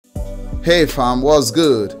Hey fam, what's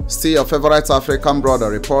good? Still your favorite African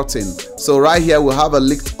brother reporting. So right here we have a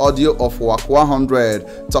leaked audio of Wack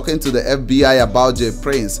 100 talking to the FBI about J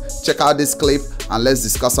Prince. Check out this clip and let's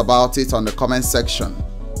discuss about it on the comment section.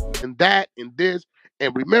 And that and this,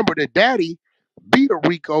 and remember that Daddy beat a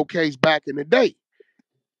RICO case back in the day.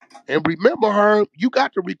 And remember her, you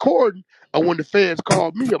got the recording of when the feds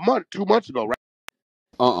called me 2 months ago,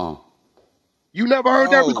 right? You never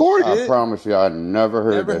heard that recording? I promise you, I never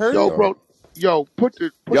heard that. Yo, bro,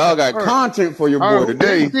 y'all got content for your boy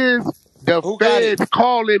today. This is the feds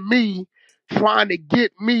calling me, trying to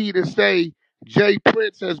get me to say J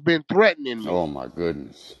Prince has been threatening me. Oh my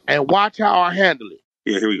goodness. And watch how I handle it.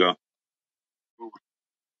 Yeah, here we go.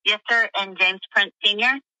 Yes, sir. And James Prince Sr.?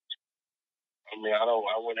 I mean, I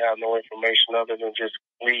wouldn't have no information other than just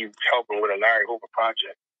me helping with a Larry Hoover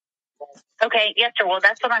project. Okay, yes, sir. Well,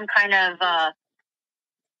 that's what I'm kind of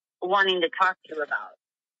wanting to talk to you about.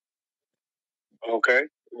 Okay.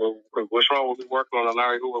 Well, what's wrong with me working on a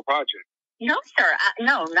Larry Hoover project? No, sir.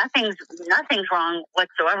 No, nothing's wrong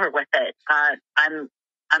whatsoever with it. I'm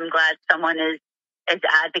glad someone is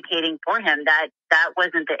advocating for him. That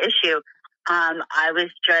wasn't the issue. I was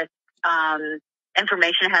just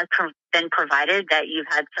information has been provided that you've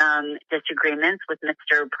had some disagreements with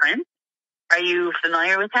Mr. Prince. Are you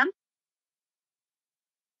familiar with him?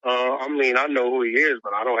 I mean, I know who he is,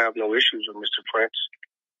 but I don't have no issues with Mr. Prince.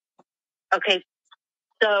 Okay.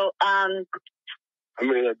 So, I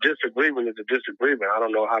mean, a disagreement is a disagreement. I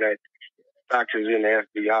don't know how that factors in the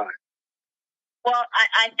FBI. Well,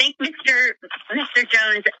 I think Mr.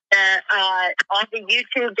 Jones, on the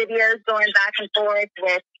YouTube videos going back and forth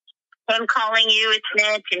with him calling you a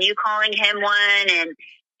snitch and you calling him one and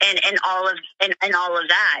all of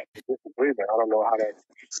that. Disagreement. I don't know how that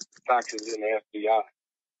factors in the FBI.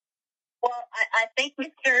 Well, I think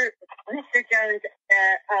Mr. Jones,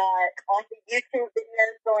 on the YouTube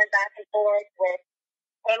videos going back and forth with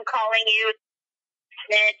him calling you a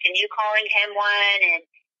snitch and you calling him one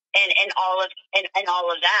and all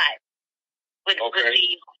of that would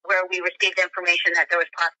be where we received information that there was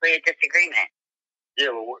possibly a disagreement.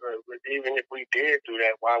 Yeah, but even if we did do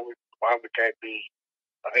that, why would that be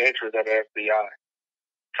an interest of the FBI?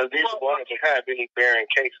 Because neither one of us have any bearing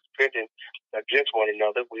cases pending against one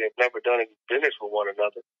another. We have never done any business with one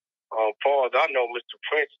another. Far as I know, Mr.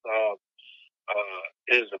 Prince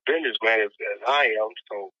is a businessman as I am.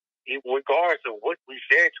 So, regardless of what we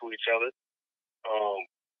said to each other,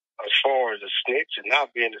 as far as a snitch and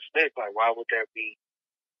not being a snitch, like why would that be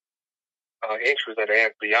interest of the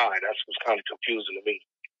FBI? That's what's kind of confusing to me.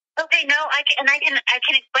 Okay, no, I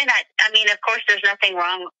can explain that. I mean, of course, there's nothing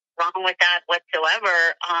wrong with that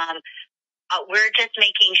whatsoever. We're just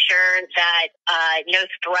making sure that no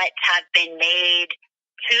threats have been made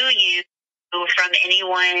to you from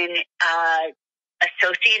anyone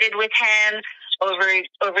associated with him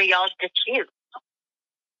over y'all's dispute.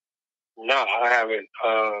 No, I haven't.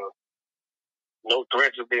 No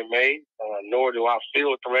threats have been made, nor do I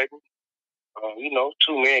feel threatened.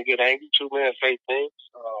 Two men get angry, two men say things.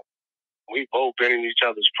 We've both been in each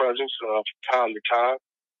other's presence from time to time.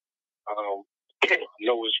 I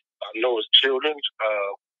know his children.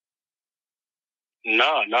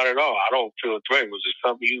 No, not at all. I don't feel threatened. Was it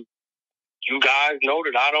something you guys know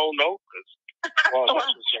that I don't know? As far as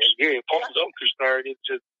I'm concerned, it's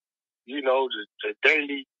just, the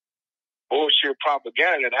daily bullshit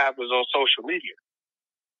propaganda that happens on social media.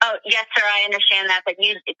 Oh, yes, sir, I understand that, but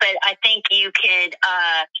I think you could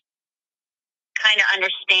kind of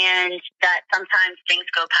understand that sometimes things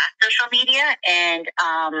go past social media,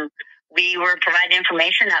 and we were provided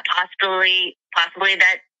information that possibly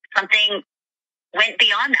that something went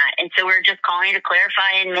beyond that, and so we're just calling to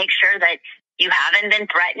clarify and make sure that you haven't been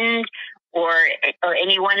threatened or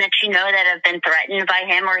anyone that you know that have been threatened by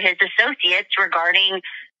him or his associates regarding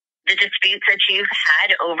the disputes that you've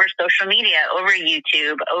had over social media, over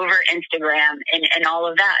YouTube, over Instagram, and all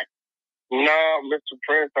of that. No, Mr.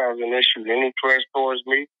 Prince hasn't issued any threats towards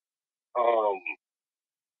me.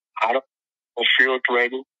 I don't feel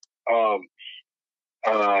threatened.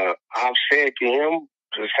 I've said to him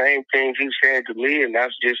the same things he said to me, and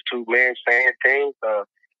that's just two men saying things.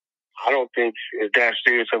 I don't think it's that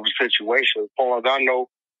serious of a situation. As far as I know,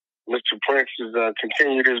 Mr. Prince has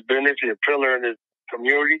continued his business. He's a pillar in his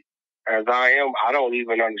community, as I am. I don't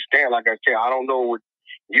even understand. Like I said, I don't know what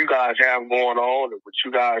you guys have going on or what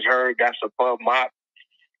you guys heard. That's above my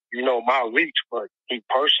reach. But he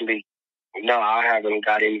personally, no, I haven't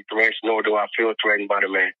got any threats, nor do I feel threatened by the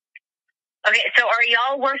man. Okay, so are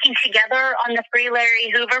y'all working together on the Free Larry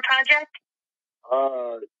Hoover project?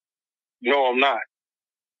 No, I'm not.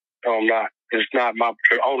 No, I'm not. it's not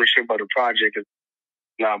the ownership of the project is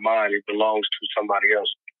not mine. It belongs to somebody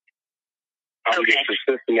else. I'm just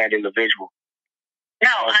assisting that individual. No,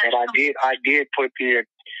 but I did put the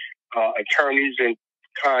attorneys in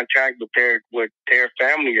contact with their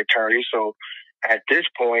family attorney. So at this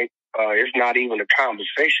point, it's not even a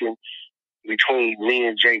conversation between me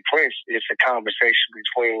and Jay Prince. It's a conversation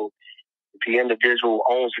between the individual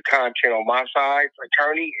who owns the content on my side,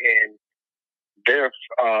 attorney, and the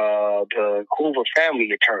Hoover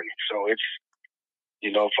family attorney. So it's,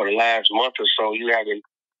 for the last month or so, you haven't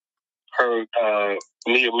heard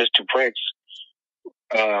me or Mr. Prince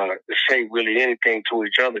say really anything to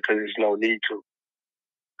each other because there's no need to.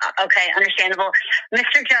 Okay, understandable.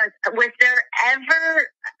 Mr. Jones, was there ever,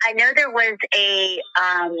 I know there was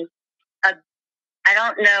I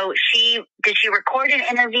don't know, did she record an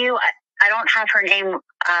interview? I don't have her name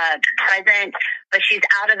present, but she's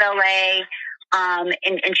out of LA,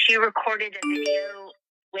 and she recorded a video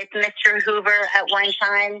with Mr. Hoover at one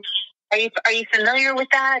time. Are you familiar with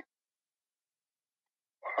that?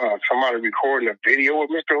 Somebody recording a video with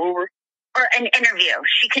Mr. Hoover? Or an interview.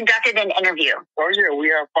 She conducted an interview. Oh, yeah, we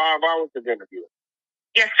have 5 hours of interview.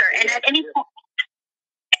 Yes, sir. And at any point,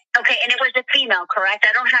 okay, and it was a female, correct?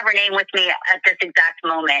 I don't have her name with me at this exact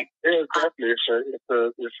moment. Yeah, definitely.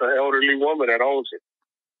 It's an elderly woman that owns it.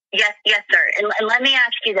 Yes, sir. And let me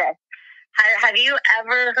ask you this. Have you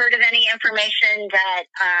ever heard of any information that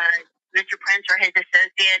Mr. Prince or his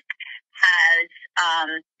associate has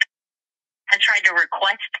tried to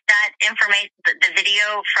request that information, the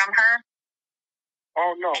video from her?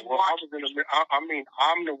 Oh, no. Well, I'm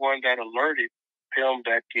the one that alerted him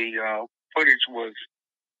that the footage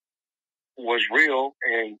was real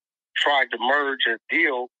and tried to merge a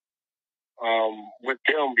deal with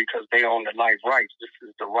them because they own the life rights. This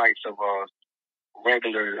is the rights of a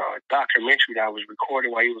regular documentary that I was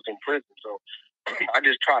recording while he was in prison. So I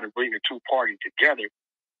just try to bring the two parties together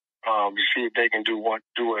to see if they can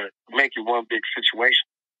make it one big situation.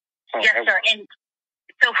 Yes, sir. And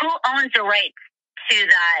so who owns the rights to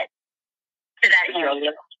that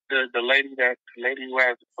image? The lady who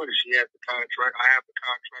has the footage, she has the contract. I have the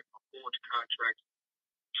contract. I forward the contract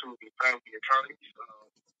to the family attorney.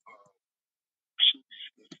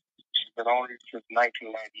 She's been on it since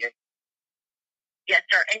 1998. Yes,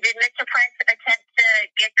 sir. And did Mr. Prince attempt to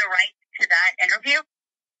get the rights to that interview?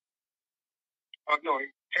 Oh, no, he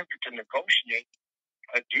attempted to negotiate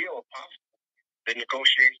a deal if possible. The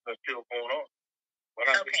negotiations are still going on.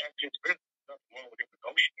 But I think that's just business. Nothing wrong with him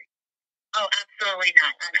negotiating. Oh, absolutely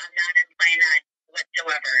not. I'm not implying that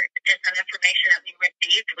whatsoever. Just some information that we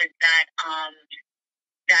received was that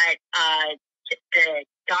the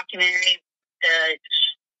documentary,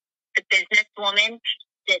 the businesswoman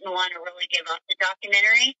didn't want to really give up the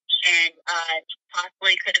documentary and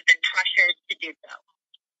possibly could have been pressured to do so.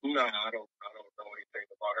 No, I don't know anything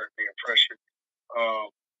about her being pressured.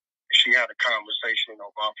 She had a conversation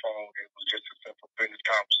on my phone. It was just a simple business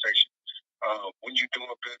conversation. When you're doing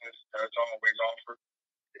business, there's always offer.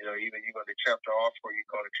 Either you're going to accept the offer or you're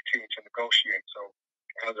going to continue to negotiate. So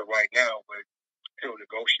as of right now, we're still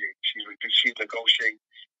negotiating. She's negotiating.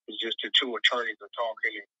 It's just the two attorneys are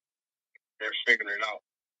talking and they're figuring it out.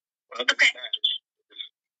 Other than that,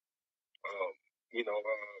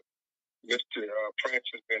 Mr. Prince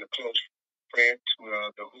has been a close friend to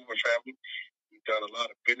the Hoover family. He's done a lot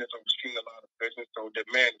of business, overseen a lot of business, so the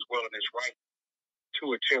man is well in his right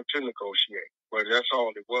to attempt to negotiate. But that's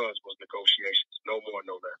all it was negotiations, no more,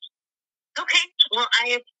 no less. Okay. Well,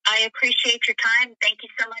 I appreciate your time. Thank you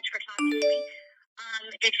so much for talking to me.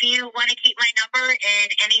 If you want to keep my number and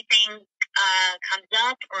anything comes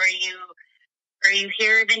up or you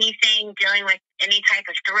hear of anything dealing with any type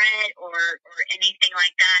of threat or anything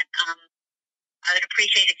like that, I would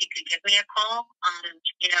appreciate if you could give me a call.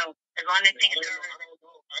 As long as things are...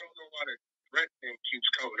 I don't know why the threat thing keeps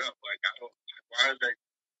coming up.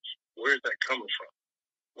 Where is that coming from?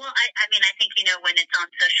 Well, I mean, I think, when it's on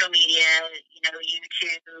social media,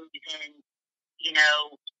 YouTube and,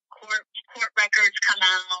 court records come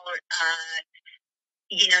out,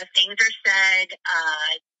 things are said,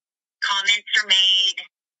 comments are made,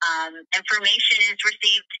 information is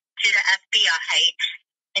received to the FBI,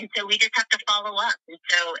 and so we just have to follow up. And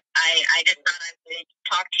so I just thought I would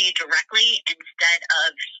talk to you directly instead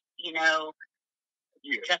of,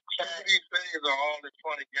 just... Some of these things are all in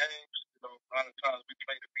funny games. A lot of times we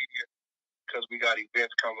play the media because we got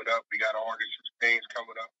events coming up, we got artists and things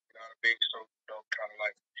coming up, you know what I mean? So, kind of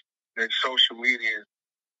like that social media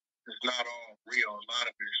is not all real. A lot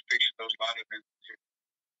of it is fictional. A lot of it is,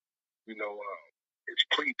 it's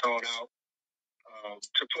pre-thought out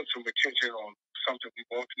to put some attention on something we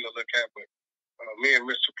want you to look at, but Me and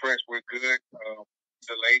Mr. Prince, we're good.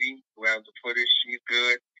 The lady who has the footage, she's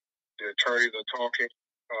good. The attorneys are talking.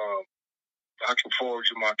 I can forward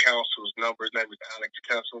you my counsel's number. His name is Alex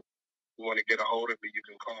Kessel. If you want to get a hold of me, you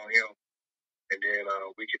can call him, and then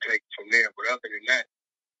we can take it from there. But other than that,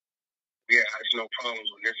 yeah, there's no problems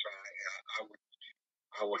on this side.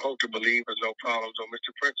 I would hope to believe there's no problems on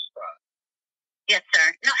Mr. Prince's side. Yes, sir.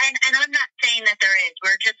 No, and I'm not saying that there is.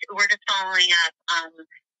 We're just following up.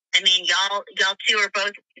 I mean, y'all two are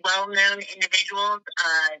both well-known individuals,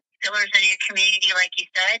 pillars in your community, like you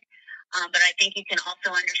said. But I think you can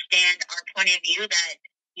also understand our point of view that,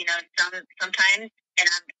 you know, sometimes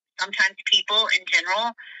sometimes people in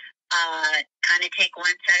general kind of take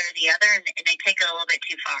one side or the other, and they take it a little bit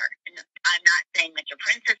too far. And I'm not saying Mr.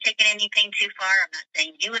 Prince has taken anything too far. I'm not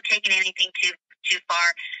saying you have taken anything too far.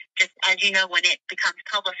 Just as you know, when it becomes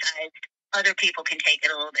publicized, other people can take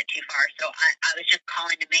it a little bit too far. So I was just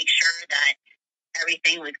calling to make sure that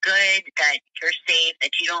everything was good, that you're safe,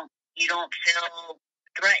 that you don't feel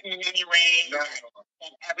threatened in any way, that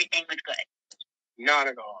everything was good. Not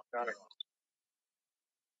at all. Not at all.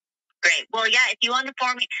 Great. Well, yeah, if you want to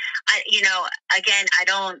form me, again, I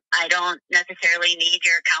don't necessarily need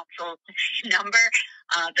your counsel's number,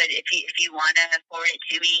 but if you want to forward it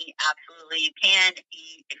to me, absolutely you can.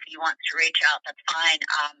 If he wants to reach out, that's fine.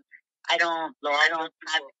 I don't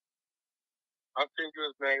have. I'll send you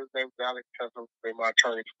his name. His name is Alex Kessel. Been my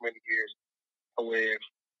attorney for many years.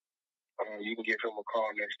 You can give him a call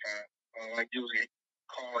next time. I usually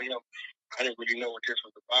call him. I didn't really know what this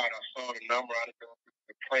was about. I saw the number. I didn't know if it was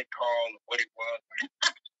a prank call or what it was.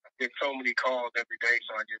 I get so many calls every day,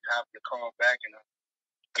 so I just have to call back. And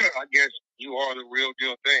I guess you are the real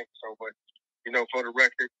deal thing. So, but, for the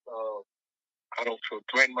record, I don't feel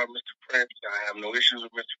threatened by Mr. Prince. I have no issues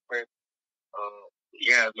with Mr. Prince. He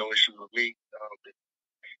has no issues with me.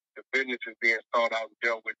 The business is being sought out and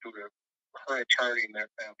dealt with through her attorney and their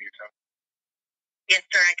family attorney. Yes,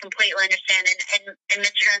 sir. I completely understand. And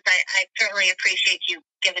Mr. Jones, I certainly appreciate you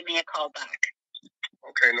giving me a call back.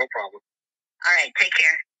 Okay, no problem. All right. Take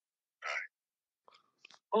care.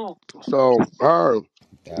 Oh. So,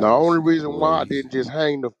 the only reason why I didn't just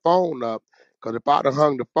hang the phone up, because if I'd have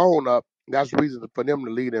hung the phone up, that's reason for them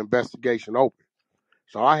to leave the investigation open.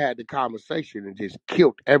 So I had the conversation and just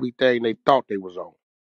killed everything they thought they was on.